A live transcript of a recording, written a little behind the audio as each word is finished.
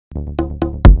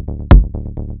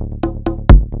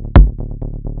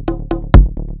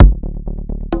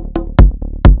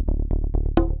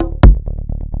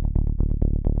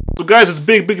guys, it's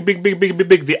big.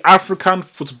 The African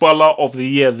Footballer of the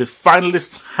Year. The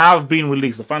finalists have been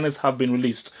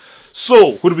released.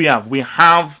 So, who do we have? We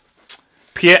have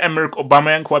Pierre-Emerick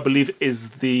Aubameyang, who I believe is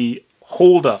the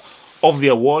holder of the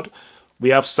award. We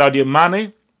have Sadio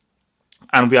Mane,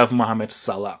 and we have Mohamed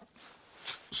Salah.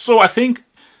 So, I think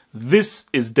this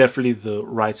is definitely the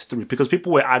right three, because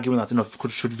people were arguing that,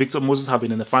 should Victor Moses have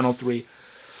been in the final three?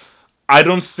 I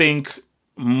don't think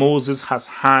Moses has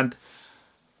had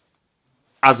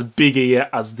as big a year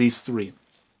as these three.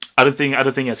 I don't think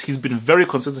yes. He's been very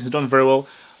consistent. He's done very well.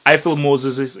 I feel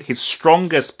his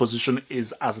strongest position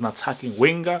is as an attacking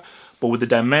winger, but with the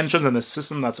dimensions and the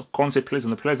system that Conte plays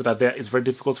and the players that are there, it's very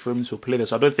difficult for him to play there.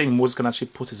 So I don't think Moses can actually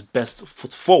put his best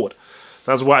foot forward.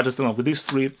 That's why I just think that with these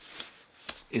three,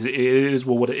 it is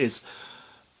what it is.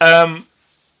 I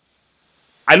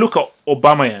look at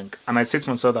Aubameyang and I say to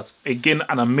myself that, again,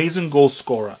 an amazing goal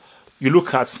scorer. You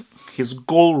look at his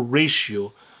goal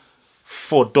ratio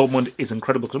for Dortmund is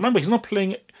incredible. Because remember, he's not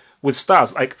playing with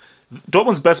stars. Like,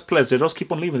 Dortmund's best players, they just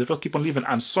keep on leaving.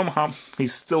 And somehow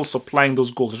he's still supplying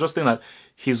those goals. I just think that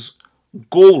his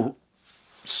goal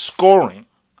scoring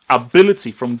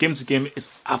ability from game to game is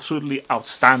absolutely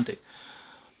outstanding.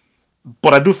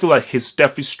 But I do feel like he's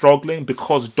definitely struggling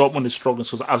because Dortmund is struggling.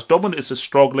 So as Dortmund is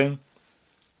struggling,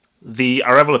 the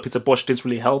arrival of Peter Bosz didn't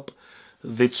really help.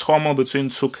 The turmoil between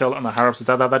Tuchel and the Arabs,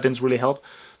 that didn't really help.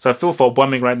 So I feel for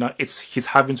Aubameyang right now, he's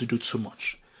having to do too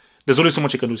much. There's only so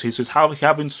much he can do. He's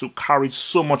having to carry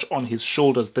so much on his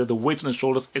shoulders. The weight on his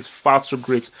shoulders is far too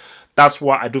great. That's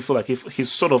why I do feel like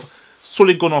he's sort of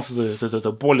slowly gone off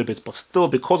the ball a bit. But still,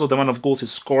 because of the amount of goals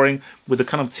he's scoring with the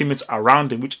kind of teammates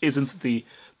around him, which isn't the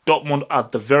Dortmund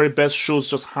at the very best, shows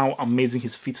just how amazing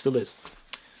his feat still is.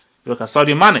 You look at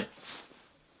Sadio Mane.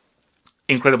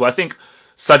 Incredible. I think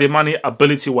Sadio Mane,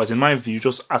 ability-wise, in my view,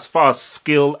 just as far as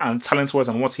skill and talent-wise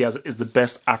and what he has, is the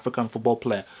best African football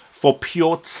player. For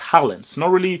pure talent.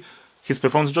 Not really his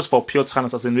performance, just for pure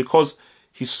talent, as in because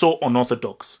he's so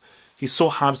unorthodox. He's so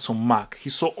hard to mark.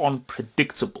 He's so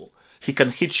unpredictable. He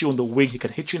can hit you on the wing. He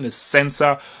can hit you in the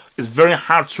center. It's very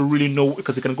hard to really know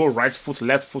because he can go right foot,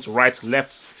 right,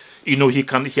 left.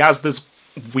 He has this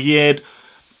weird,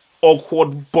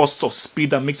 awkward bursts of speed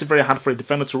that makes it very hard for a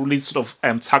defender to really sort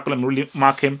of tackle him, really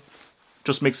mark him.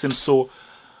 Just makes him so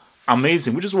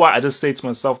amazing. Which is why I just say to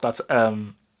myself that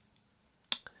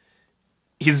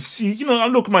he's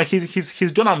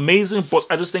done amazing, but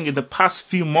I just think in the past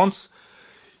few months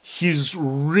he's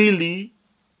really,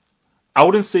 I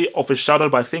wouldn't say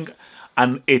overshadowed, but I think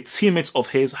a teammate of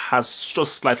his has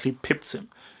just slightly pipped him.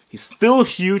 He's still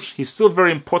huge, he's still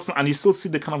very important, and you still see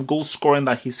the kind of goal scoring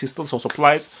that he still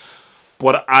supplies.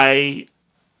 But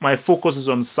my focus is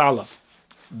on Salah.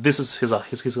 This is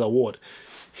his award.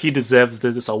 He deserves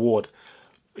this award.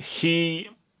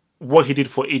 What he did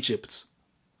for Egypt,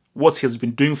 what he has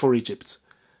been doing for Egypt,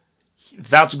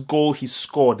 that goal he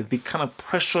scored, the kind of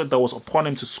pressure that was upon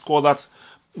him to score that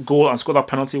goal and score that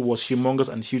penalty was humongous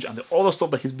and huge, and all the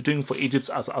stuff that he's been doing for Egypt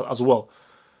as well.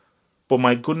 But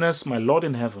my goodness, my Lord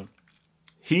in heaven,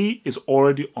 he is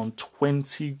already on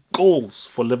 20 goals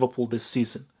for Liverpool this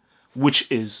season,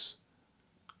 which is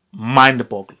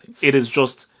mind-boggling. It is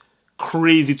just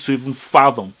crazy to even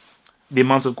fathom the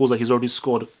amount of goals that he's already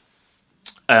scored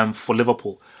for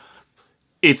Liverpool.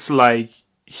 It's like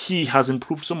he has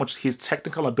improved so much. His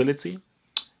technical ability,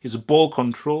 his ball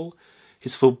control,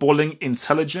 his footballing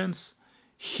intelligence,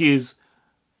 the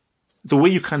way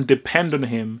you can depend on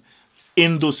him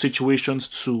in those situations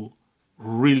to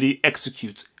really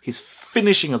execute. His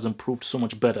finishing has improved so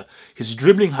much better. His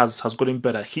dribbling has gotten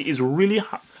better. He is really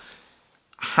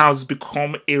has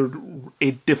become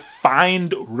a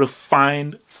defined,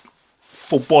 refined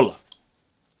footballer,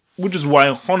 which is why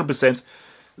 100%.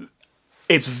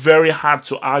 It's very hard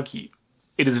to argue.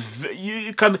 It is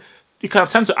you can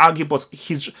attempt to argue, but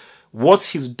what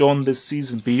he's done this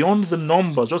season beyond the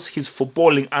numbers, just his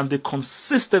footballing and the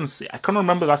consistency. I can't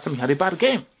remember the last time he had a bad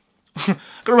game. I can't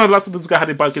remember the last time this guy had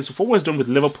a bad game. So for what he's done with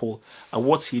Liverpool and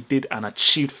what he did and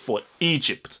achieved for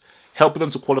Egypt, helping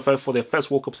them to qualify for their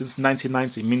first World Cup since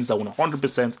 1990, means that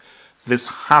 100% this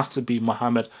has to be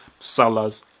Mohamed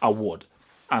Salah's award.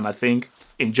 And I think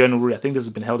in January, I think this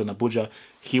has been held in Abuja,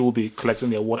 he will be collecting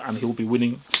the award and he will be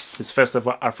winning his first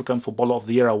ever African Footballer of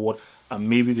the Year award. And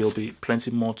maybe there'll be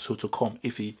plenty more to come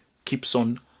if he keeps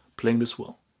on playing this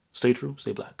well. Stay true,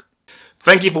 stay black.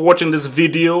 Thank you for watching this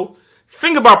video.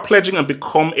 Think about pledging and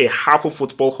become a Half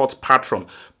Football Hot patron.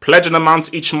 Pledge an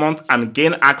amount each month and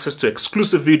gain access to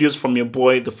exclusive videos from your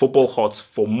boy, the Football Hot,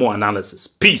 for more analysis.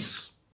 Peace.